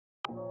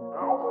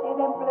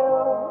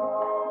blue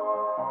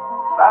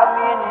for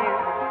me and you.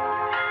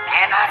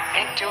 And I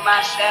think to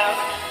myself,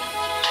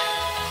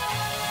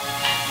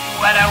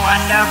 what a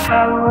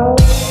wonderful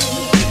world.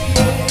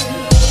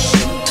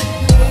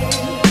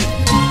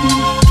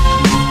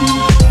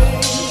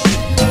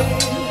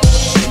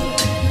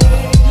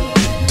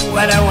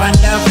 What a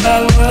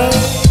wonderful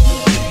world.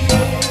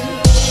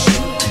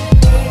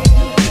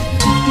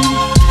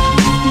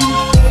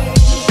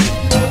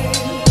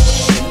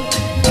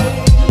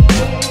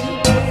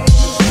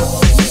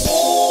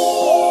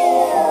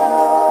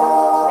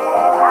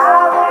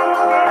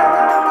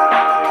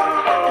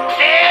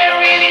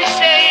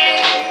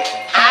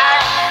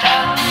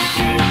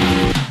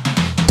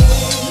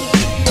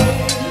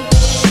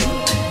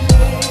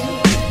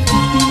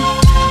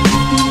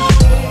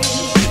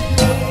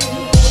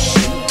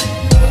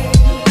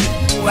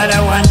 What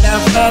a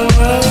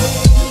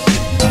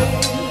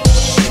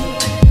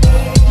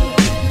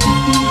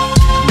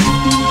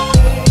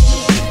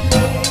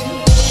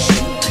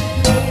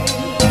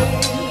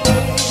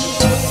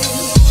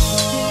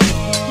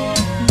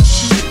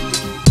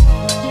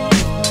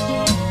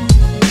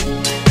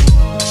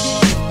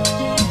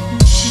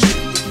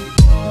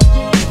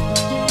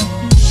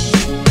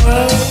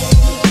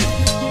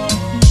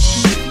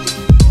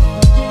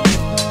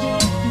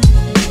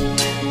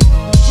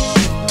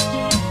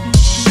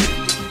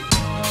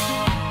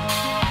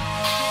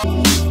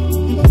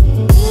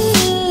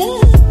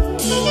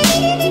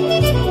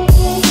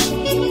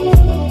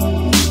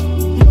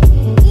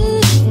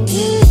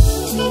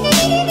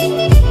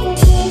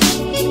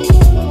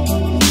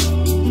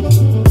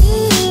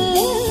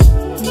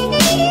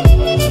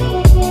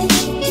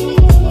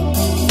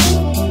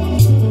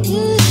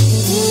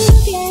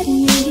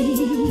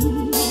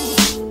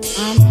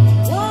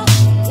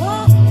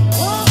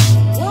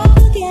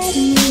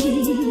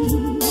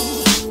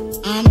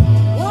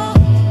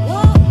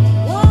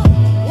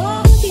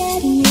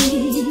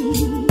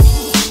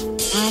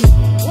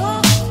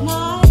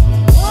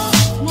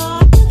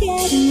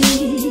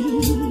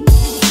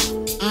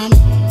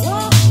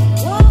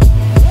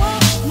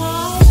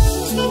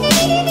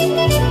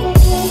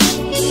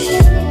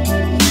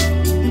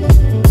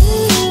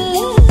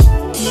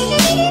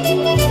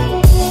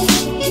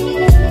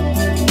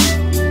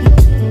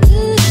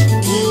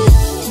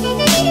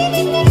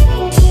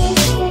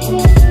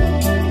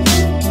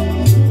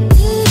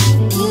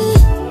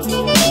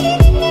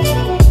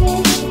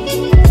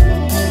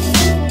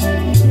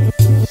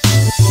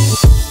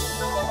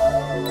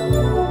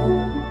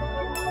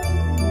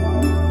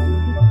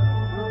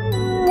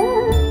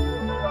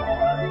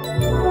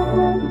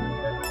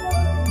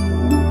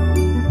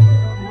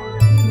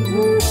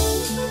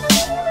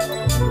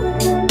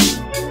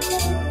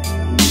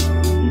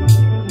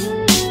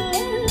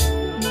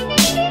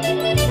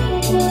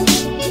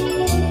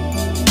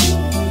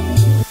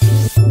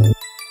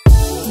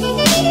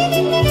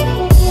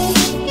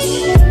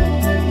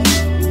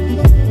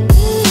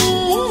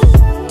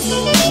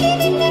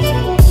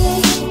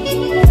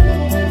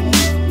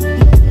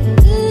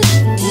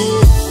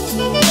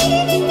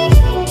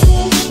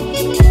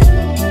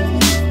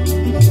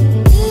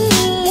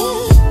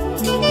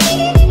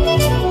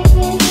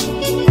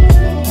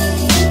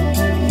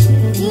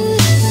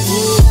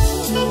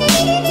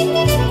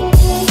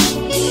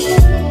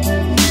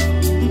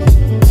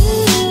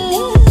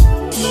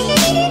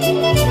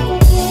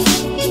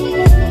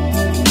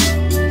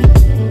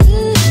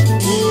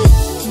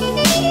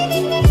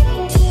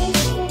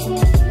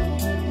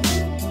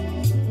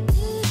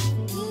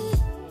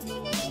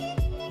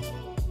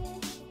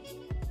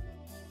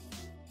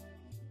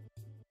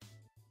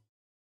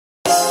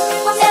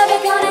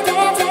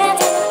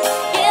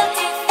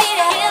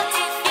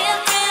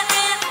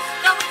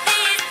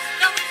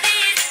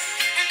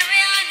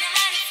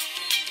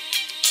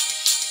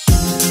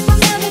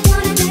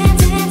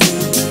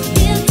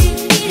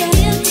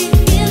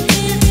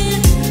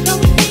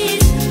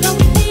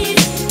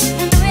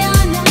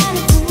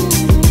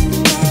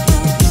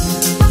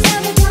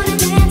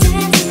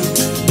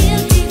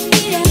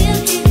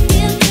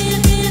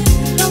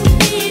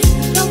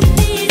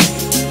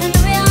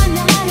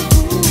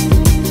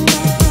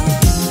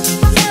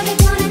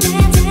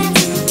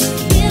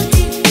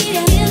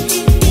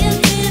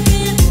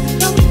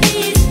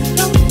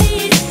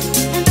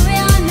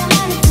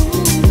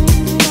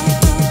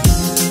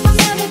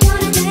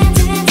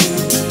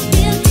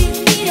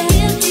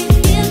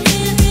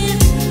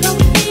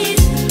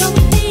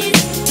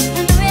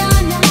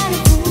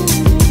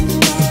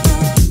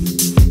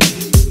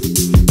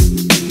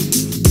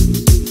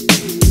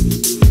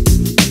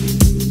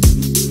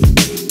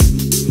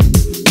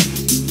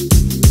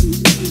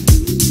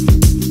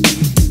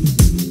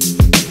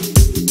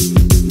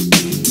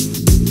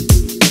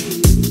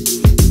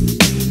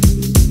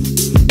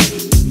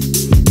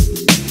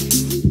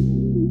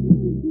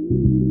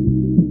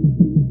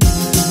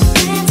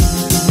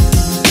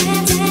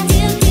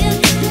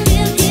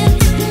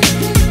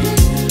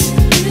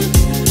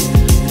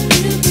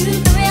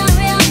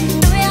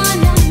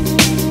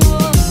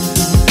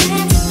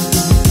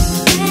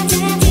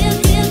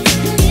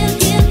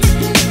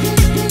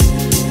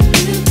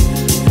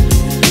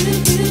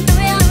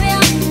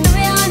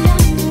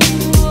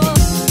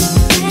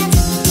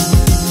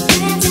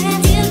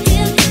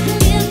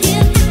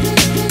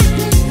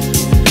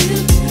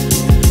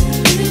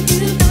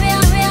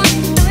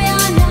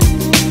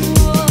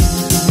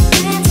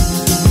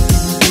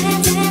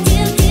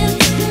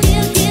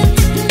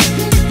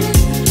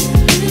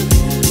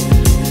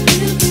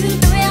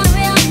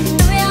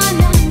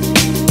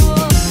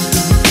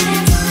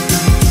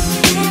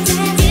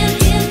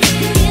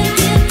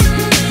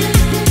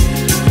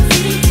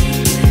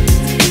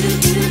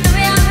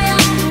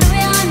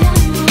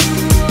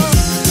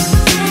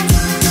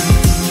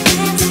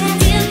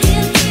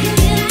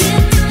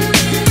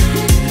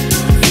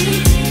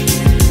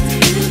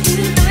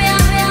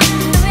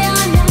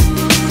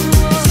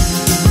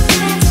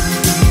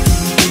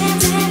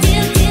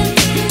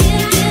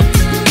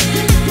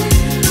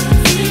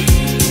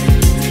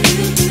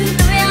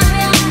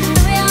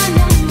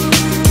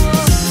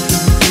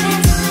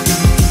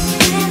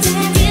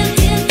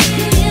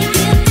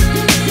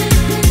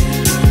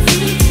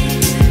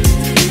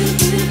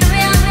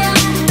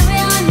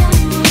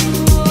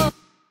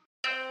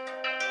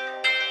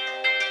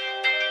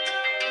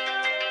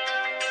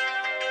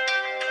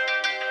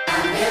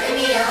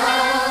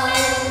Yeah.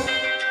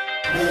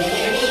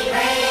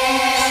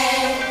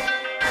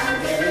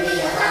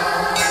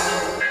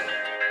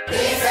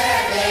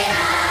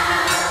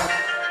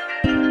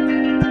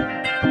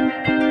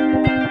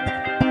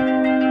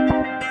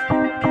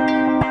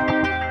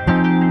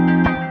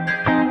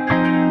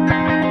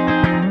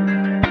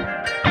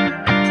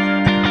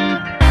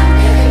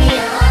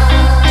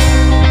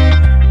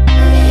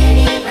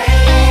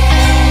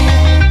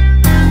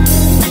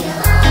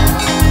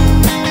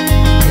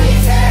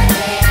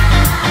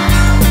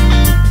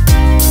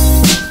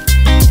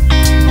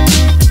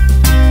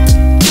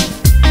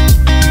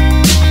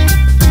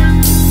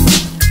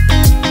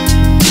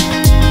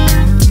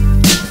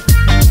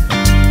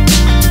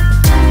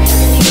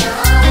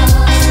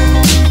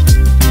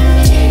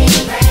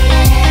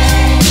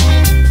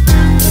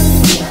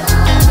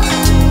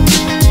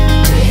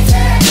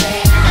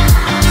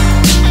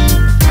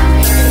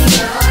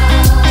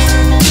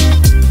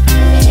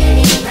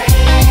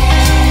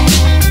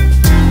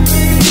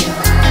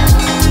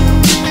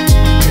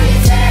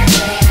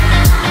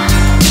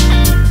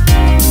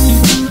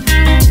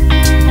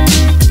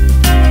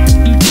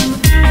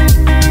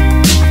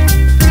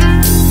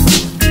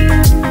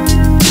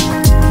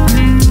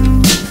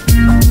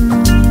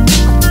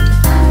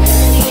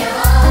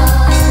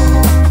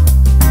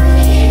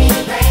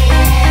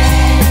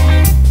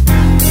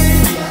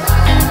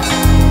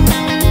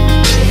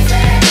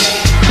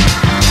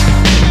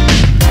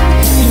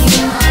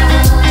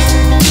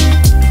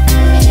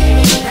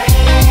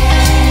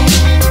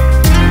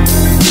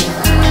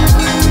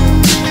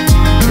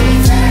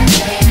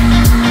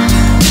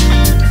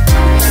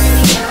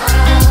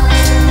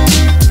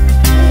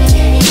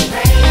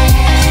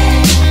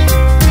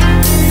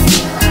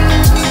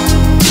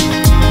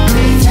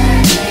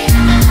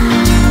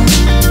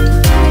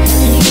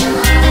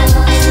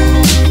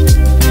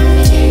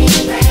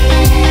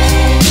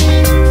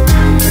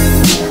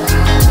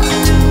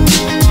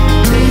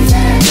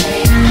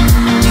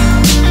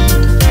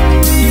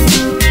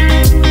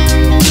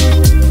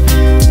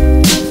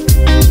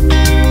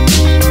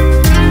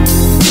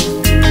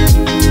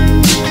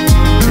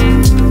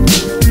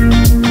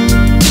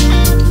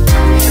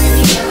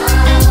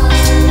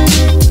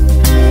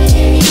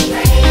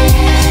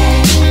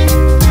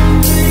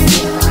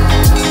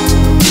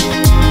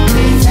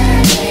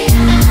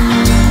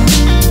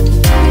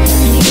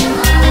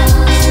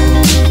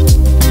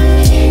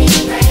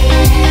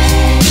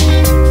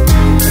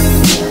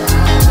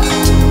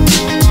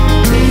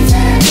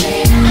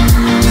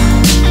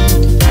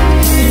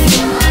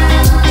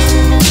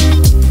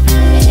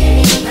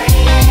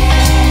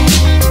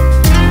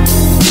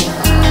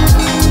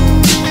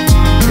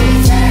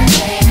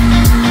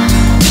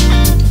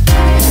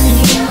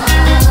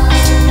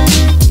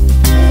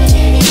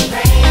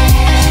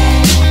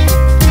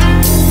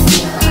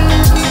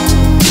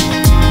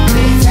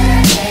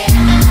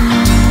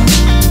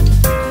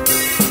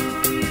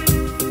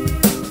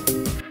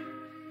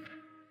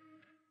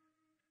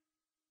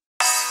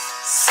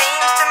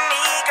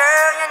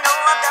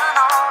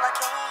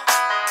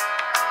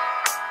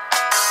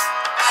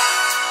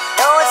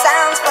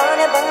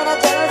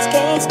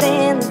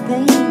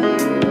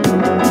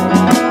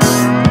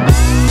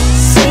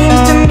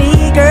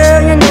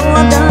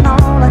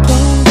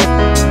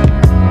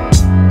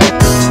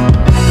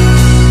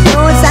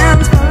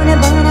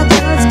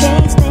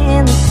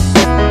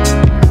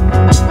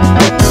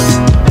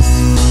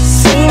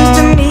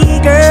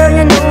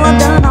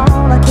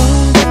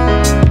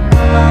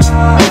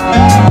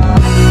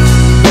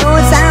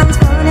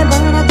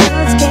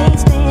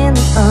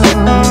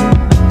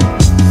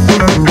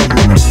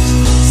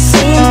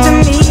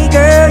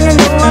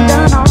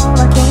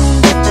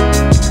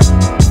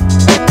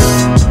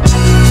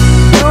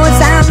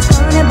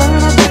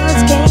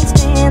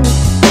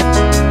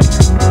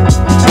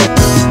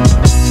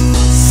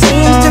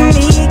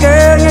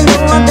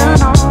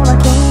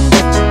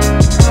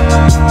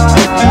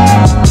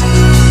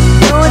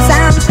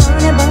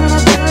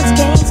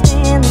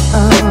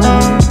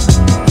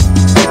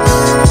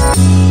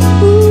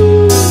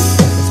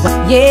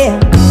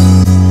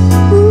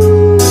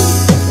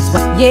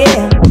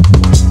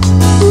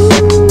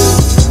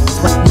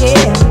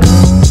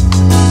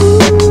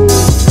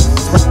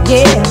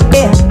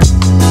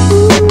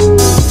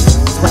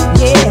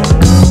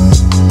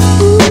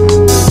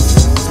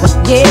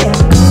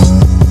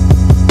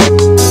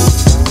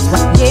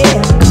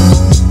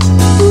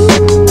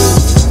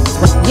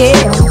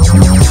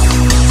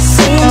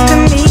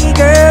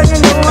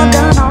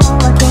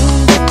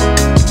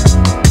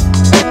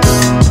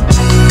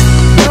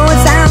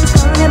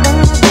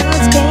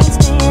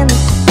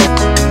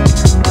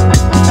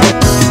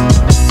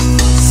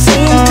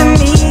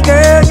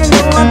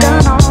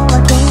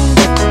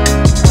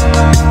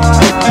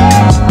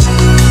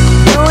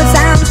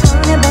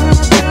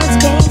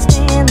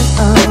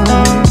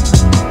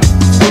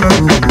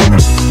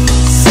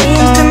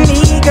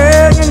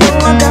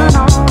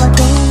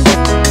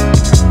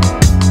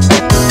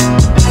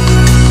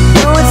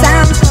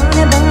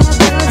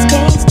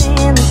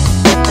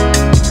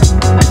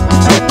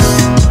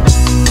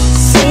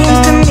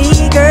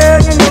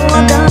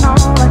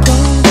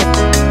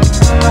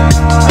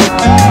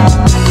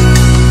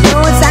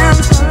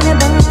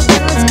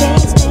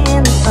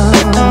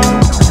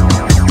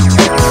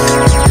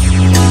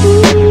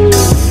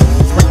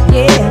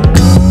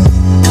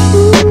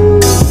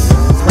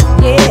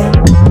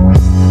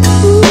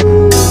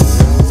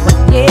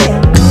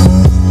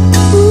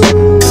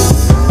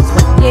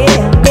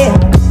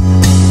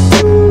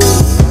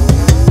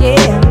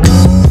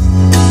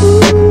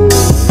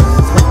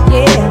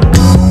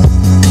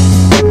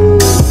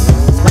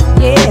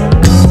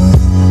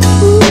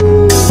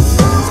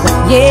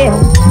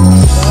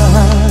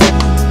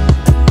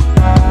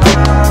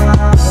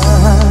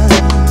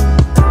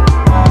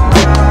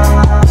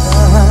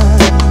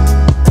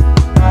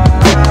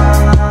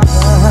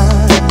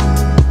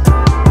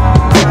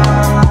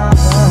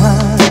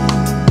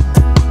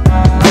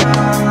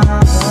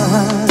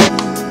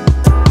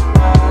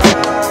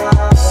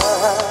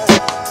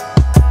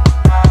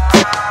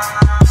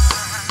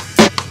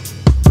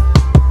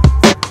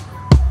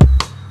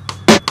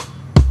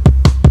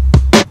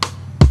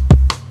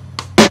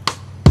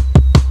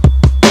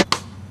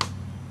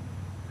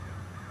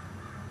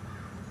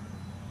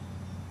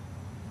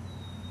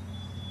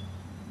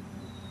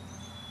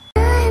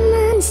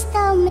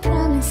 me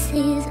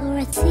promises or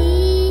a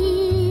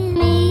ceiling.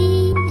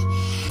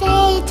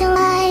 Day to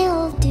light,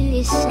 oh, do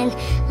you shine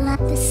like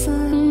the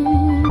sun?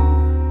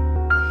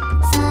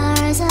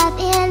 Stars up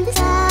in the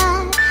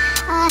sky,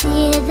 I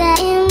hear that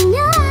in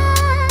your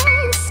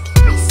eyes.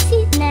 I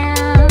see it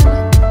now,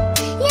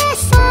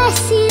 yes I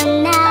see it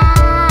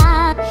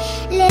now.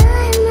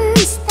 Little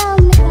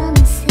moonstone me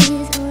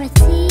promises or a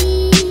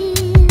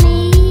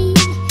ceiling.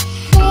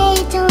 Day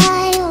to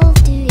light, oh,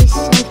 do you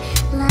shine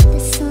like the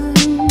sun?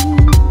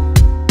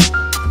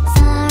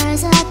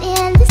 Stars up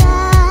in the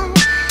sky,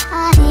 I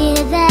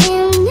hear that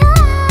in your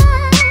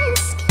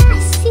eyes. I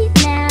see it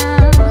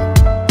now,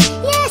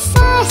 yes I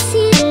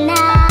see it now.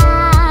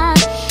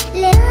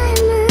 Little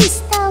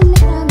moonstone me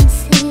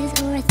promises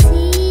or a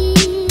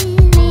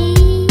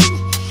ceiling.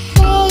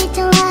 Day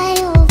to light,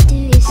 oh, do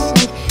you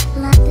shine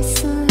like the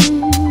sun?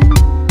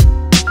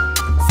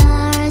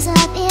 Stars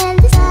up in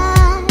the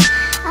sky,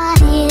 I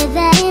hear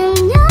that in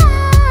your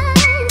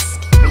eyes.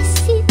 I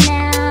see it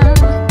now,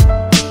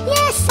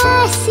 yes I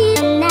see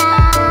it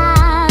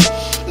now.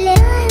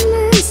 Little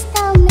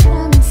moonstone me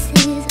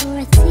promises or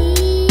a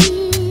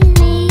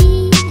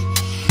ceiling.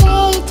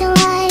 Day to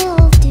light,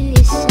 oh, do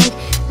you shine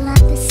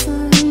like the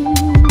sun?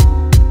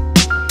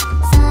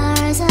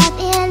 Stars up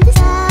in the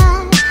sky,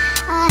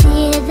 I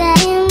hear that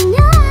in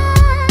your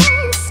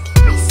eyes.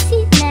 I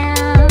see it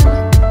now,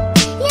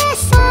 yes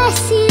I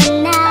see it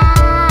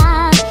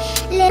now.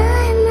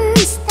 Little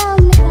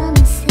moonstone me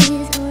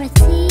promises or a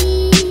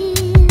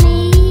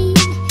ceiling.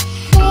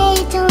 Day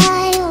to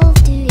light, oh,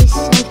 do you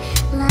shine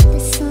like the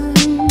sun?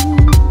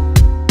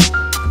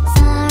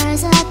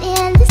 Stars up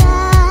in the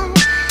sky,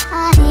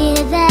 I hear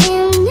that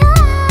in your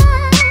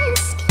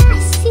eyes. I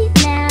see it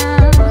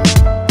now,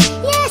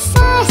 yes I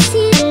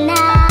see it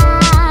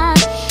now.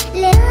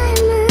 Little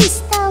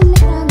moonstone me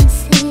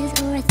promises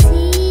or a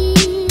ceiling.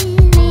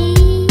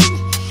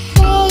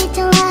 Day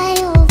to light,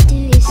 oh, do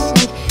you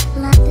shine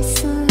like the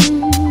sun?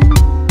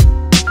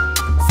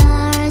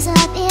 Stars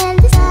up in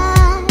the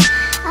sky,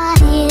 I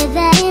hear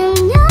that in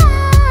your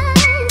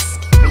eyes.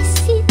 I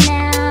see it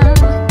now,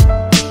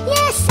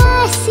 yes I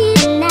see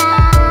it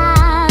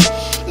now.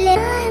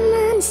 Little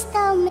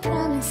moonstone me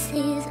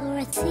promises or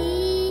a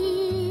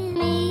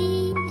ceiling.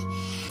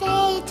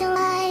 Day to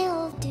light,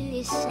 oh, do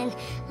you shine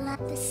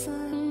like the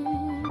sun?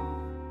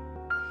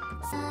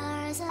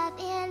 Stars up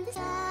in the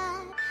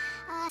sky,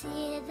 I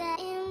hear that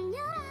in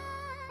your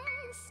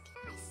eyes.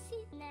 I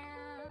see it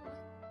now,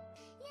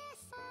 yes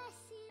I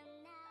see it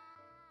now.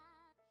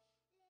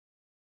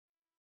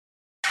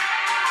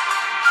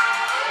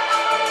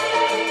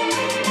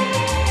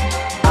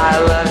 I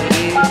love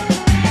you.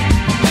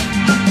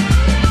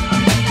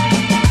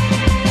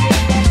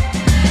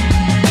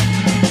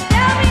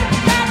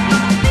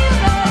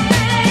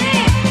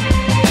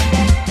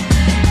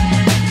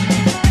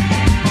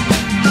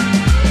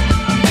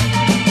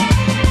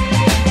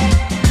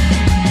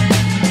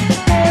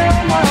 Fill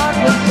my heart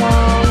with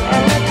song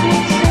and let me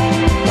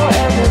sing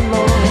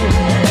forevermore.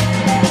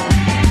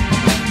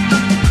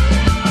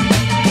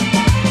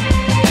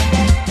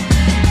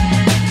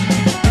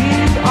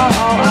 You are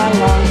all I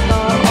long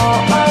for,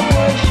 all I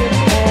worship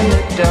and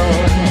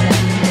adore.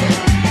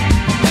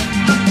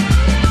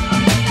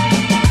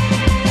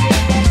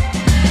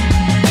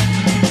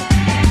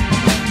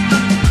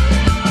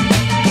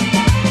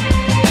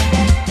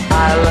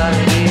 I love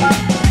you.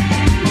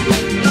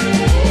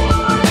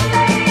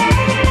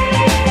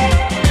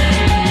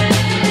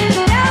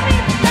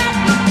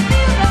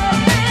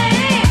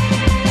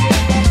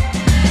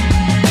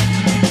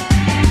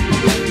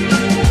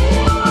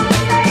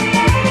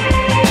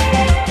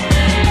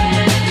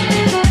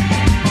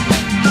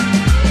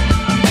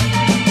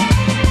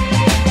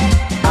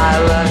 I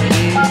love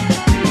you.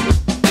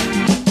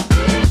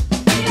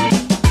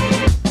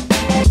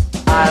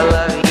 I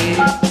love you.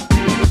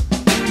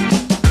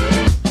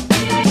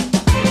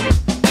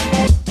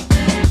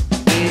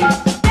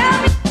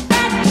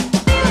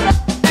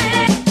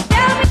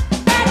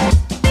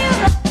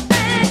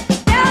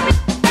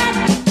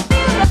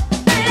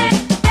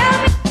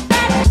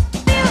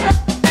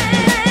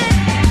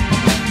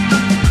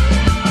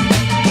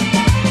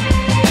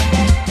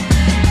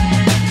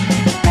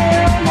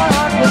 Fill my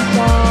heart with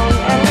song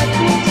and let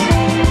me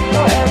sing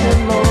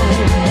forevermore.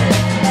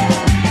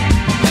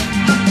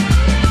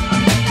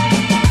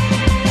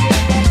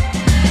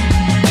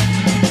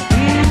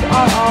 You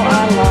are all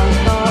I long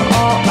for,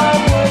 all I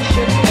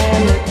worship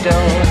and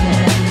adore.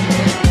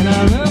 In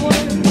other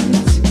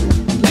words,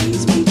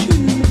 please be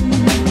true.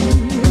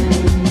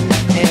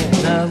 In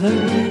other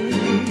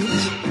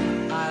words,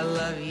 I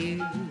love you.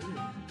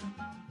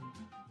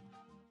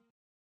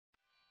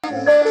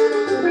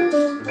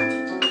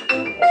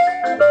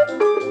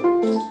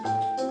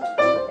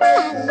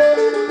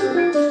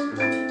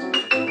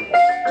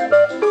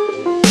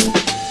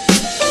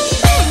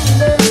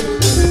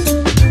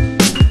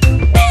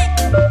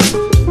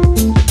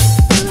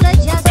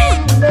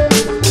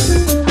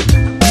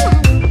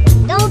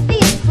 Don't be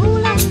a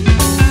fool.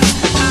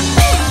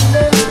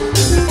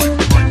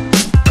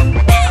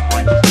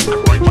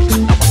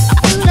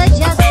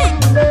 Just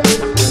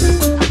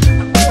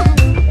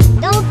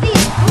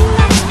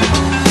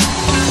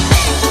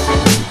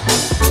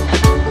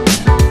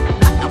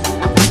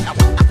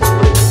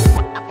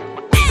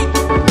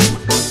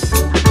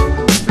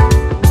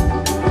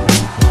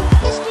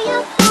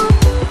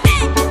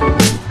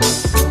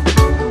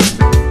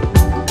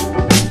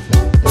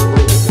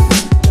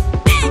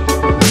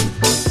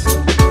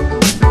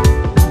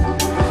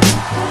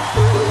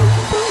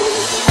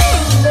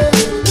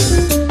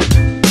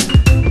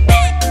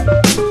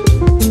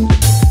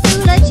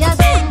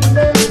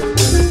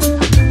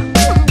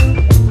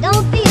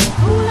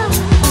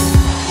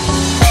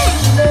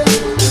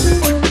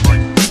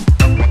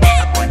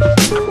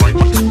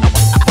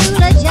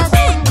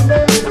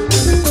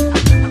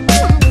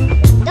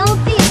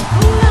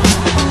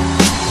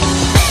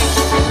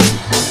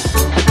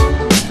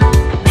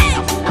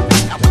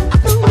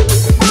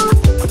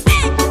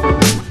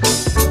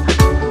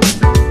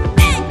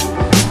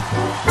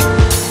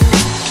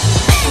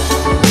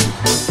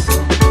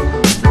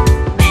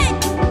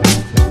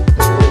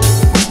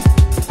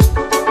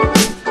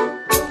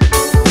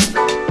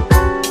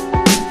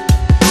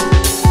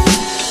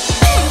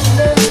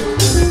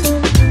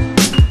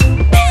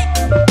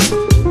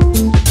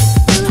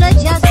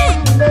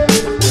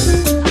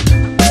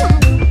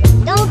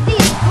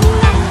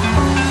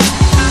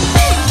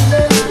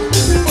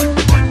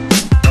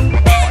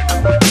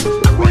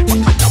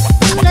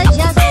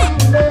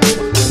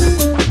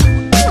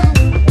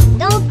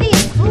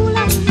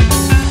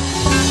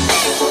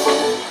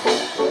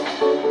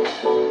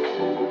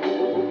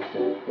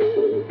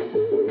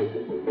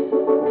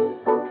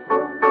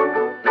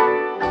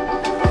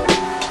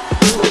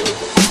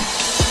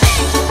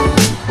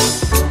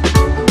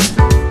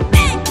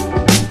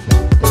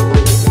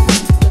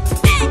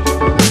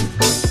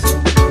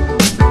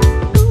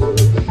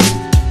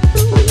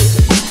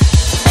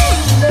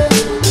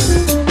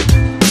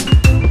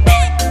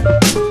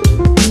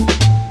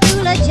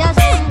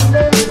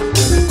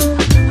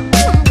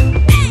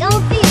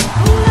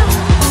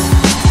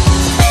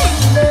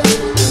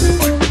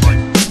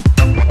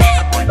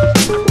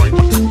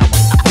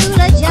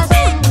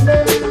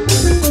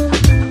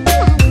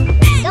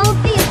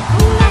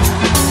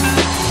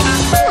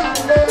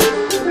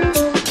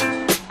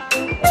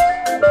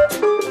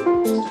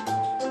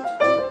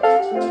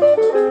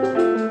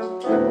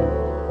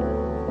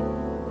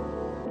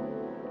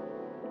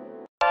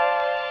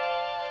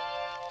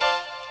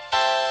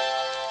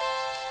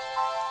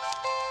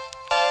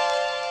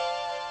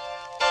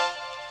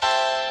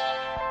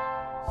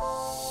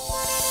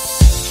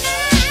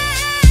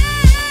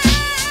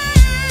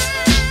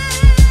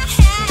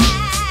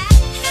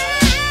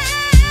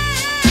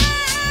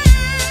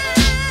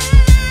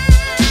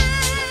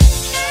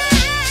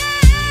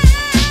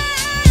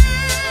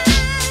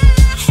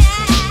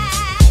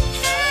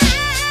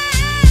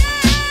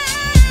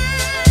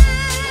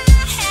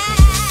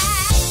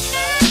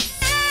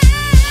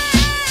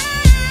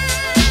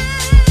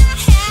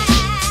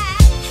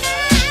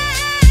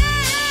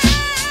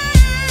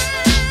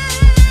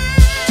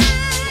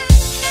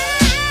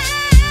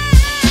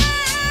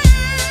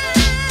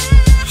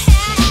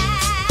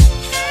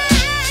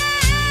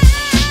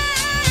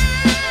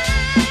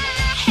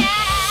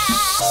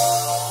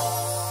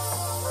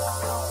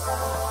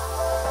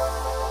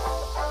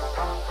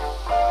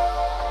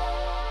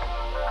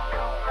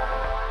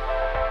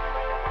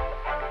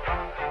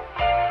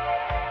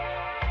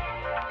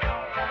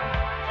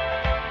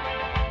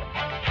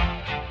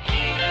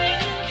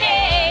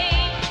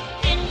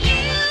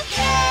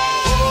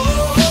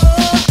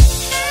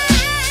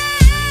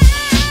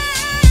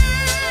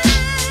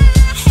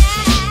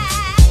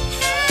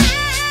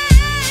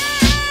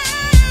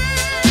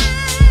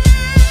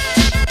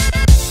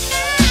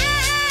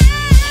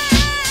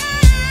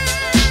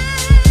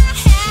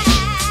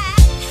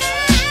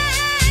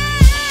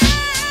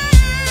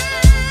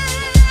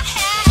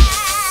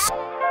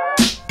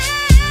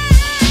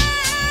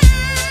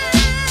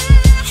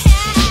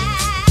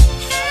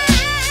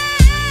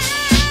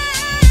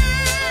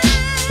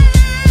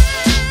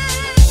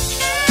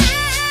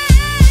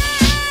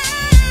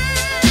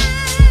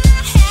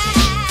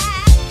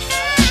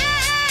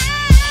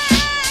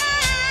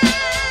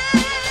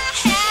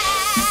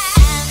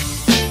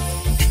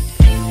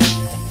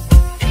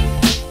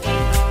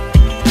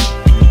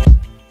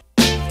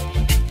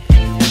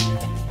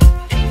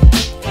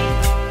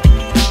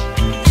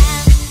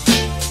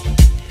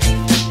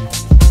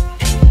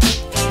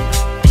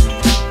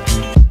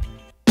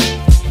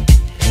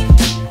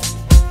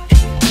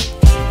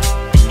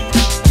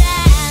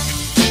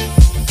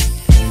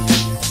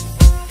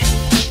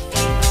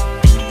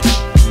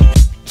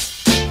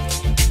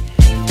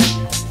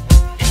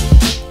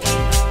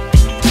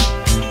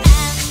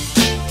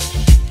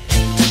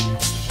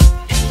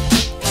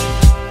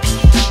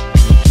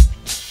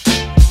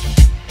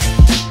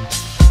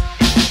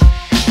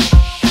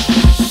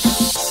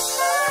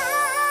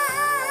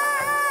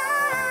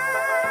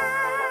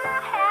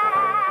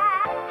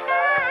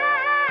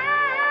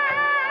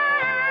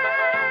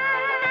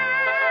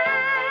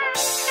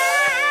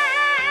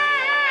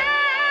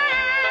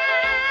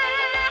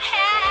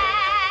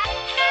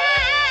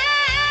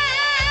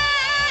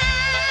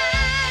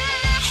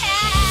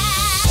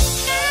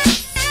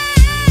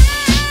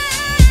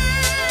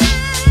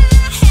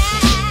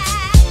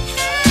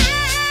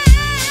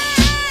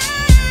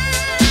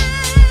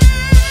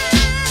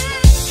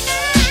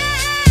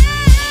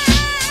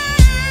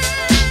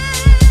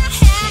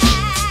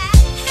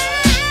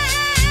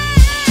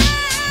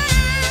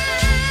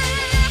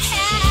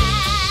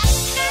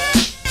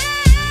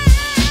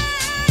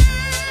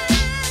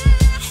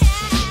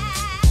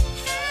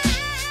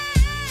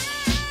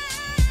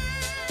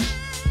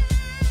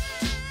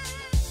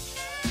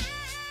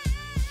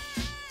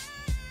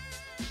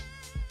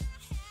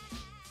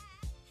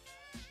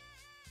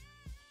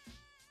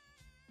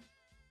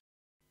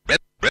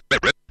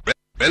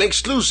An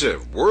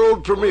exclusive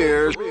world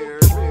premiere. You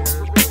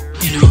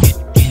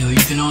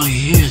can only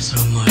hear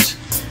so much,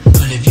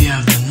 but if you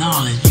have the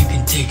knowledge, you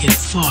can take it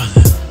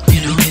farther.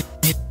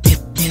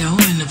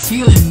 And the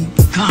feeling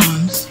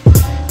comes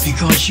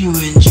because you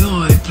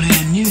enjoy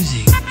playing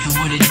music and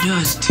what it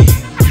does to you.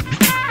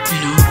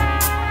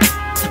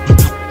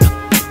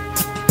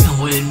 And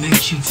what it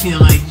makes you feel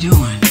like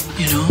doing,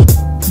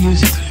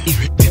 musically.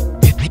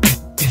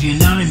 If you're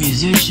not a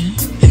musician,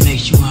 it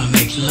makes you want to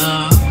make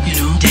love,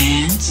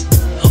 dance,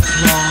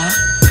 applaud.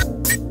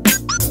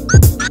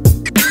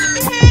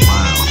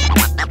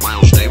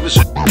 Miles Davis.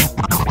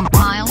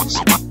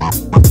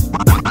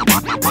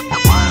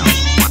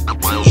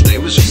 Miles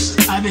Davis.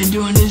 I've been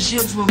doing this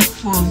shit for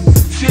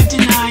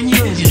 59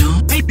 years,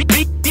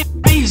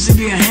 I used to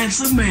be a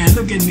handsome man.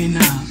 Look at me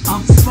now.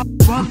 I'm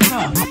fucked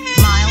up.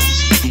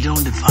 Miles? You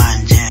don't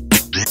define jazz.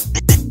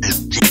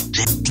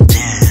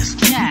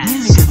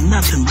 Music is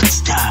nothing but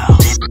style.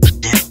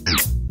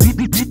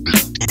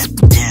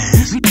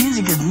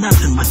 Music is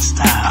nothing but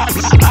style.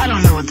 I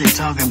don't know what they're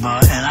talking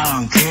about, and I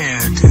don't care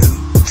to.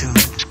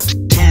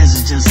 Jazz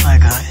is just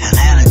like an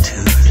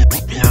attitude.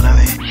 You know what I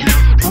mean?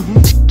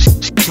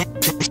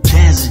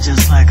 Jazz is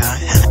just like an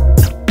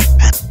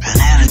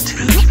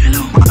attitude.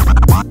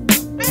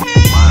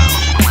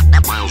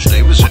 Miles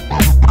Davis.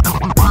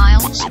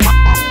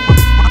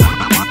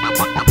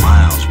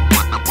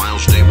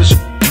 Miles Davis.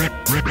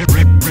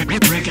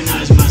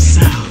 Recognize my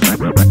sound. I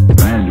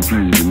had the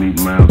pleasure to meet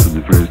Miles for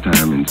the first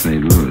time in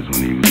St. Louis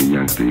when he was a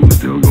youngster. He was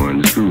still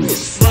going to school.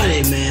 It's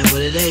funny, man,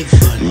 but it ain't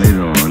funny.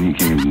 Later on, he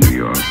came to New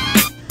York.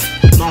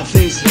 My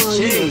face has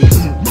changed.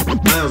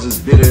 Miles is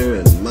bitter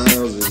and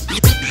Miles is... He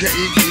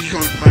came to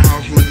my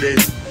house one day.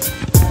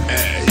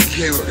 He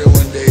came up there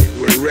one day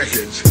with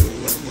records.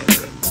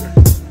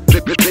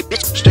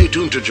 Stay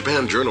tuned to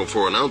Japan Journal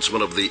for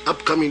announcement of the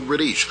upcoming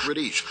release.